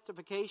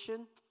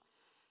sanctification.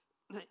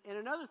 And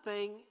another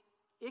thing,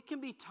 it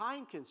can be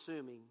time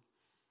consuming.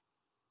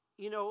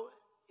 You know,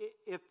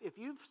 if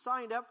you've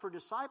signed up for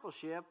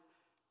discipleship,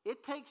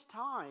 it takes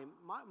time.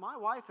 My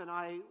wife and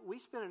I, we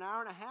spent an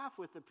hour and a half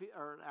with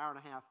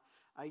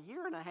a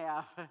year and a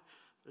half.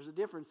 There's a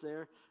difference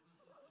there.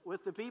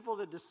 With the people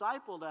that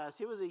discipled us.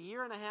 It was a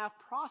year and a half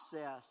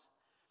process.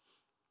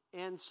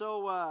 And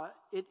so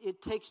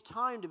it takes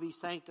time to be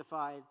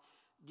sanctified.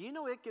 Do you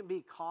know it can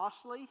be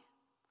costly?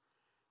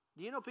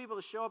 Do you know people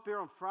that show up here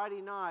on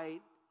Friday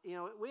night? You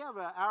know, we have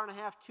an hour and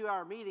a half,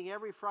 2-hour meeting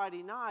every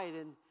Friday night,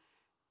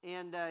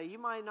 and you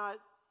might not,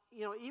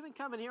 you know, even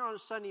coming here on a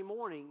Sunday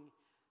morning.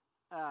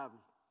 I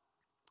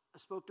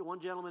spoke to one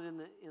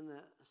gentleman in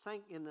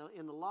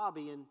the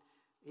lobby, and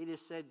he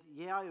just said,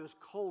 "Yeah, it was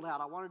cold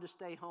out. I wanted to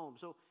stay home."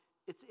 So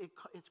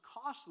it's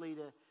costly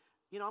to,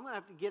 you know, I'm going to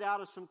have to get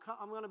out of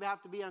I'm going to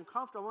have to be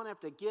uncomfortable. I'm going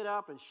to have to get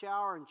up and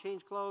shower and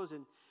change clothes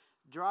and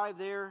drive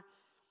there.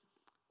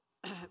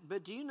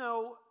 But do you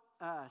know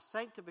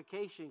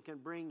sanctification can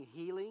bring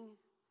healing?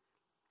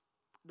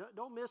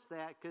 Don't miss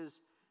that,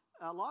 because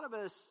a lot of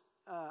us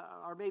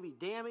are maybe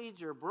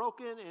damaged or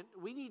broken, and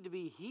we need to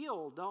be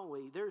healed, don't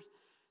we?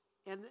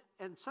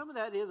 And some of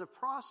that is a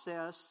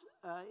process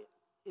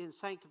in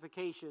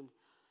sanctification.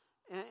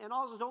 And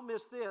also don't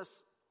miss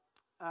this.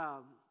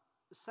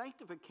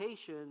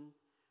 Sanctification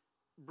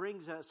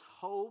brings us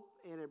hope,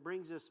 and it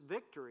brings us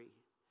victory.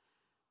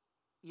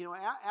 You know,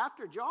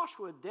 after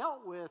Joshua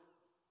dealt with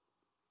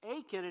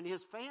Achan and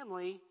his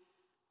family,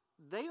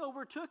 they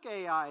overtook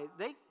Ai.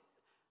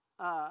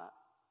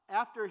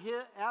 After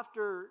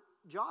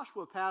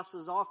Joshua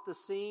passes off the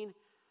scene,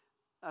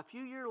 a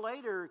few years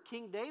later,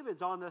 King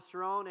David's on the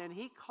throne, and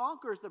he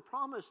conquers the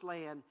promised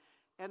land,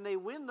 and they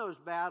win those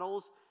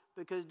battles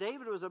because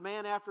David was a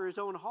man after his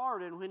own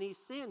heart, and when he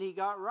sinned, he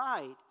got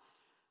right.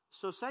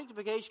 So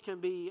sanctification can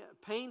be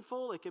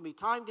painful, it can be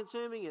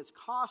time-consuming, it's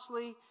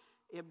costly,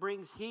 it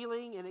brings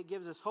healing, and it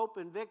gives us hope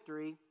and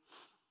victory.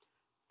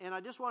 And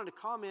I just wanted to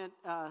comment,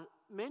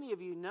 many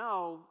of you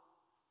know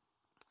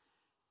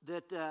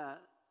that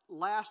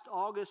last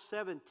August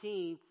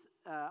 17th,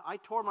 I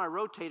tore my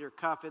rotator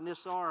cuff in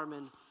this arm,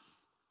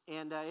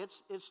 and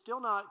it's still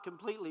not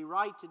completely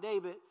right today,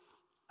 but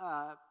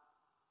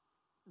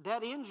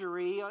that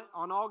injury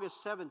on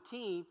August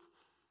 17th,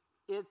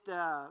 it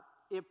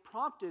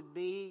prompted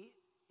me,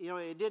 you know,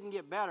 it didn't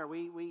get better.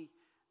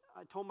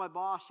 I told my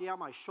boss, yeah,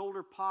 my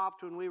shoulder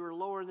popped when we were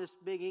lowering this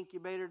big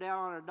incubator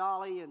down on a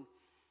dolly,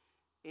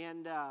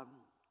 and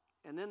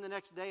then the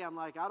next day I'm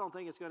like, I don't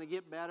think it's going to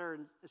get better.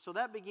 And so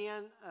that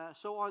began,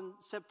 so on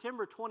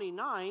September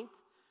 29th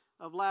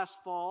of last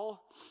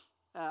fall,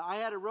 I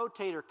had a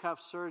rotator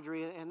cuff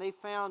surgery, and they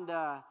found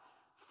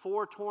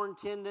 4 torn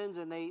tendons,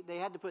 and they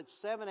had to put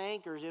 7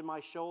 anchors in my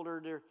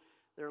shoulder.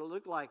 They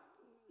look like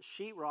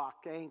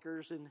sheetrock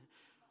anchors, and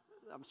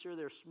I'm sure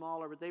they're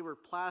smaller, but they were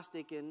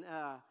plastic, and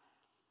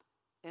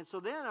so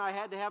then I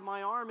had to have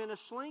my arm in a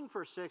sling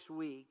for 6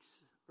 weeks,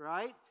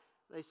 right?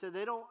 They said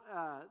they don't,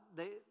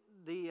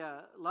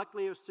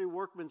 luckily it was through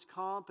workman's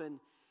comp, and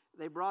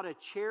they brought a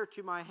chair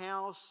to my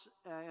house,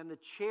 and the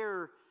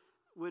chair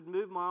would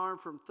move my arm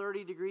from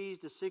 30 degrees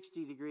to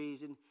 60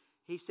 degrees, and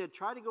he said,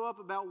 try to go up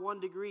about 1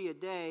 degree a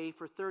day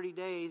for 30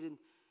 days,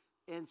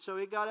 and so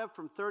it got up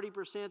from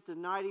 30% to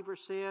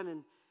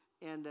 90%,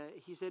 and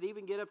he said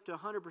even get up to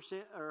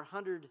 100% or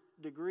 100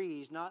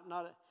 degrees,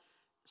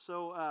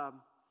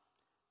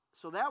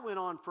 so that went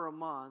on for a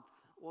month.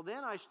 Well,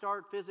 then I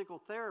start physical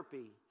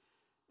therapy,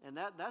 and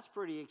that's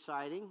pretty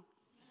exciting.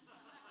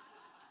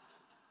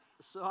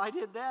 So I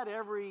did that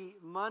every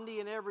Monday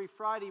and every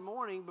Friday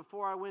morning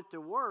before I went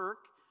to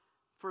work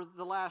for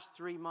the last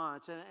 3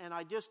 months. And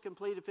I just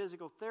completed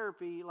physical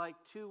therapy like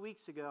 2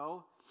 weeks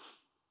ago.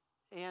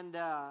 And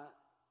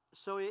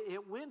so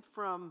it went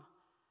from,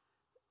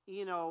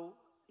 a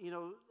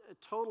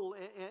total,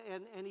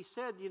 and he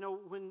said,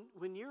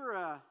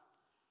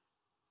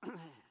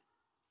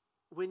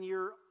 when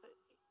your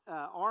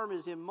arm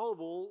is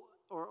immobile,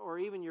 or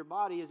even your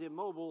body is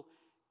immobile,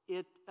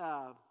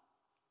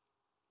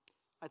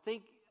 I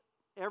think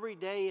every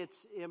day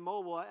it's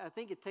immobile. I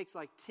think it takes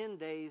like 10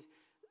 days.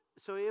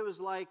 So it was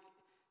like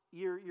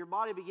your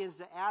body begins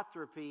to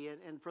atrophy.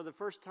 And for the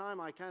first time,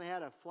 I kind of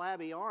had a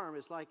flabby arm.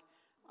 It's like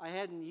I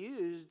hadn't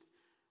used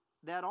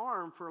that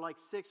arm for like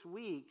 6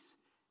 weeks.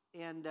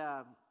 And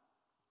I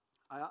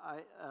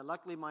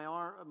luckily my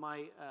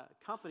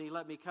company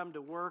let me come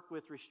to work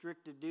with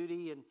restricted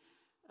duty. And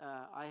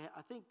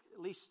I think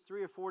at least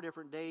 3 or 4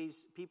 different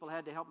days, people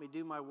had to help me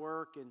do my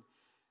work.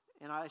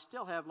 and I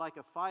still have like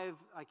I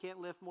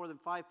can't lift more than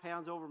 5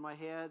 pounds over my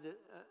head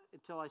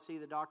until I see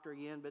the doctor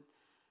again. But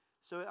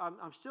so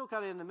I'm still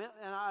kind of in the middle,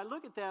 and I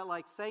look at that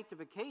like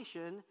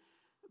sanctification.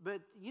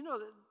 But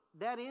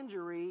that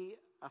injury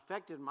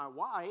affected my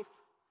wife.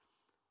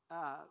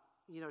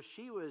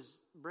 She was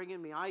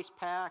bringing me ice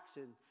packs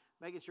and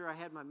making sure I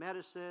had my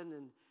medicine,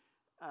 and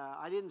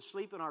I didn't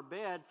sleep in our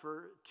bed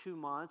for 2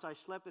 months. I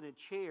slept in a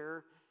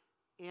chair,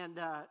 and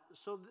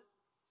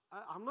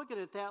I'm looking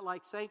at that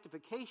like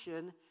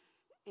sanctification,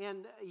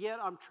 and yet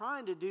I'm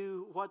trying to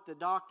do what the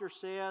doctor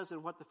says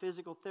and what the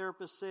physical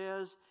therapist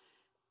says,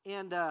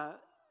 and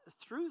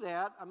through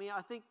that,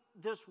 I think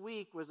this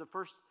week was the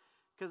first,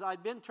 because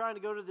I'd been trying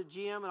to go to the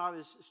gym, and I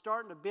was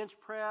starting to bench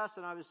press,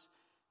 and I was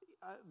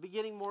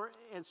beginning more,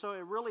 and so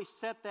it really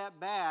set that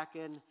back,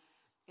 and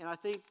I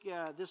think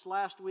this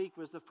last week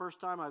was the first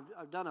time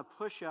I've done a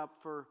push-up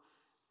for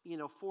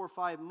 4 or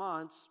 5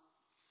 months.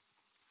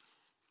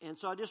 And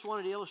so I just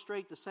wanted to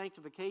illustrate the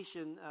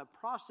sanctification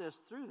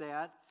process through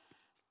that.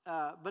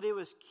 But it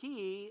was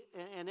key,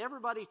 and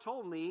everybody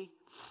told me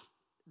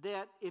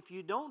that if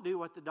you don't do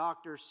what the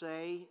doctors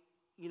say,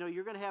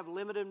 you're going to have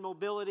limited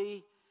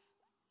mobility,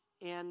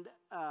 and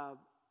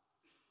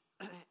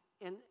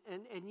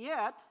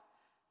yet,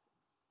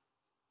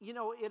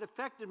 it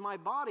affected my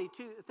body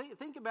too.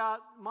 Think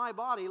about my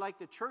body like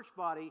the church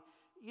body.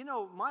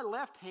 My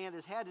left hand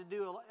has had to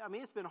do,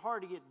 it's been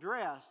hard to get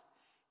dressed.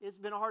 It's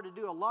been hard to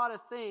do a lot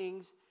of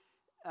things.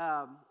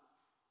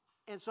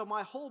 And so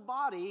my whole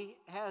body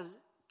has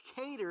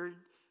catered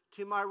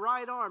to my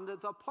right arm.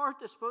 The part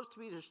that's supposed to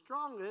be the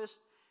strongest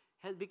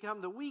has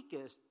become the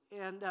weakest.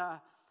 And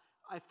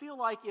I feel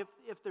like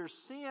if there's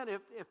sin,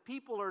 if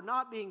people are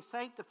not being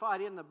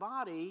sanctified in the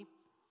body,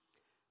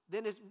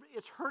 then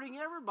it's hurting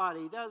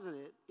everybody, doesn't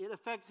it? It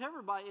affects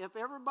everybody. If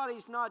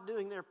everybody's not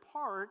doing their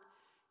part,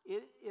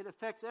 it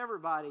affects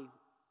everybody.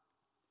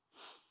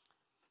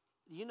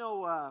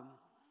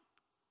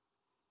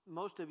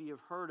 Most of you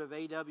have heard of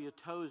A.W.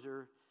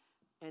 Tozer,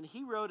 and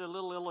he wrote a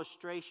little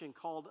illustration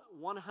called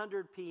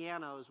 100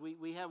 Pianos.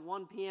 We have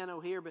one piano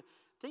here, but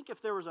think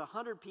if there was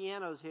 100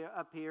 pianos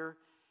up here.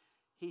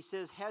 He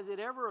says, has it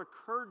ever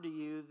occurred to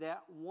you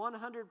that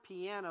 100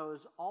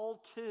 pianos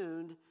all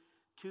tuned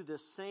to the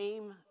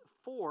same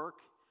fork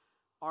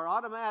are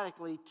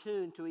automatically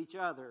tuned to each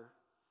other?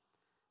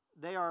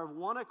 They are of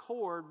one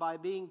accord by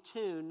being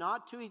tuned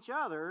not to each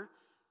other,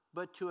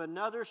 but to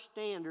another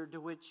standard to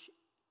which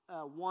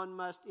one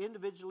must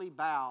individually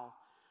bow.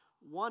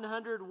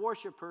 100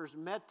 worshipers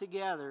met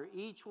together,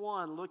 each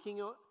one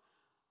looking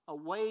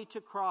away to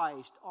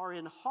Christ, are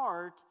in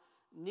heart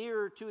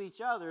nearer to each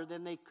other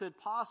than they could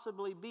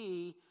possibly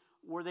be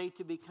were they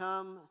to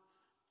become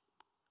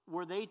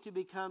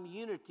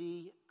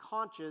unity,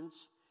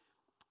 conscience,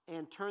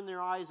 and turn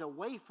their eyes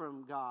away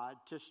from God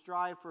to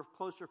strive for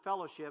closer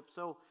fellowship.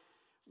 So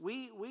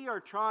we are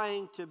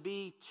trying to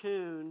be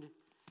tuned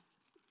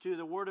to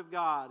the Word of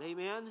God.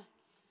 Amen?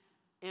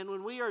 And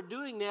when we are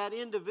doing that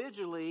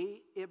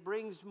individually, it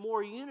brings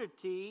more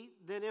unity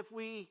than if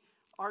we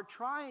are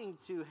trying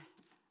to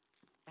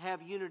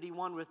have unity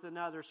one with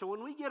another. So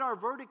when we get our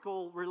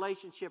vertical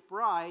relationship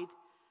right,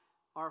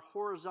 our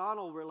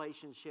horizontal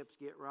relationships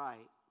get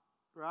right.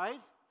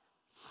 Right?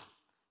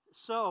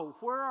 So,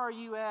 where are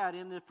you at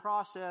in the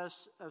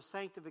process of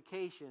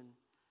sanctification?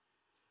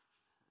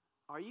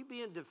 Are you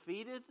being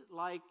defeated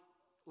like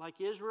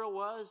Israel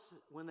was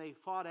when they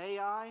fought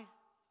Ai?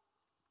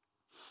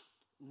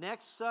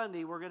 Next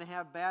Sunday, we're going to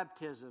have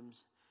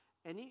baptisms.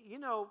 And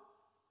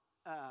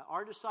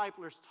our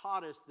disciples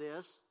taught us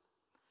this.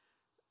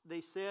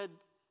 They said,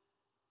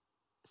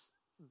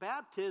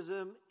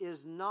 baptism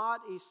is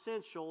not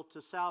essential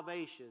to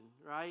salvation,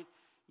 right?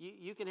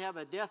 You can have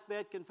a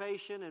deathbed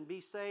confession and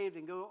be saved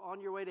and go on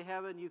your way to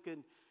heaven. You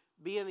can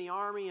be in the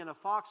army in a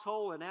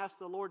foxhole and ask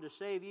the Lord to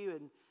save you,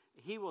 and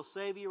He will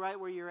save you right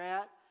where you're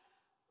at.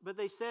 But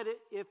they said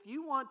if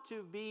you want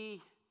to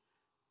be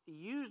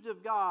used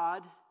of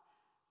God,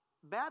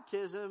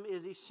 baptism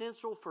is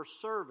essential for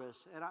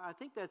service. And I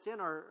think that's in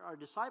our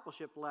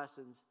discipleship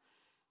lessons.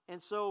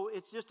 And so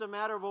it's just a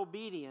matter of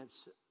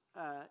obedience.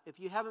 If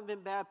you haven't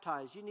been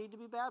baptized, you need to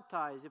be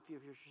baptized.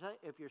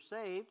 If you're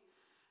saved,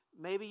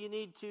 maybe you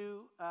need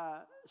to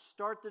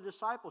start the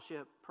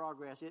discipleship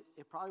progress. It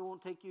probably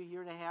won't take you a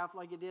year and a half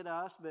like it did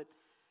us, but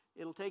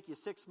it'll take you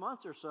 6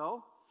 months or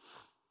so.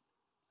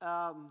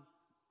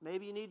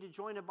 Maybe you need to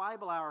join a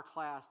Bible hour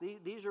class.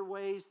 These are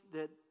ways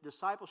that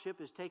discipleship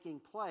is taking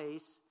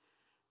place,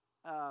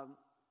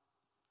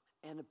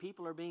 and the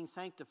people are being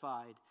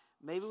sanctified.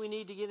 Maybe we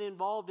need to get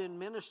involved in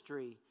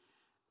ministry.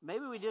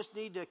 Maybe we just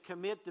need to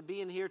commit to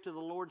being here to the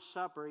Lord's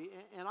Supper.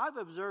 And I've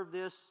observed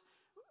this.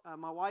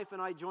 My wife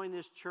and I joined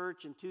this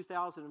church in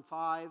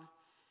 2005.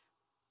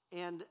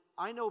 And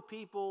I know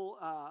people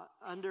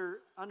under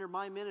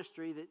my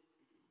ministry that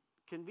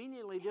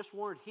conveniently just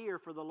weren't here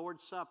for the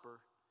Lord's Supper.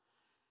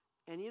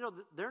 And,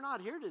 they're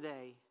not here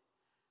today.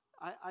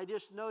 I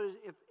just noticed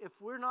if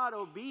we're not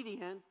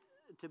obedient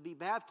to be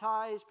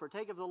baptized,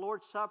 partake of the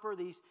Lord's Supper,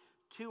 these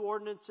 2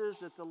 ordinances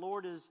that the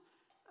Lord has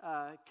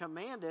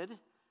commanded,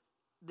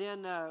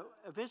 then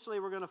eventually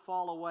we're going to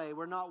fall away.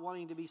 We're not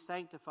wanting to be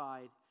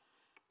sanctified.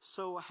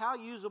 So how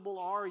usable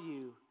are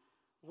you?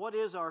 What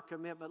is our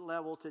commitment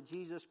level to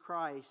Jesus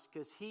Christ?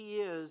 Because He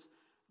is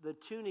the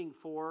tuning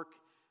fork,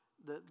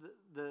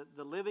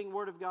 the living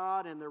Word of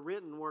God and the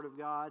written Word of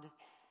God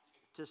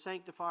to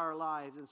sanctify our lives. And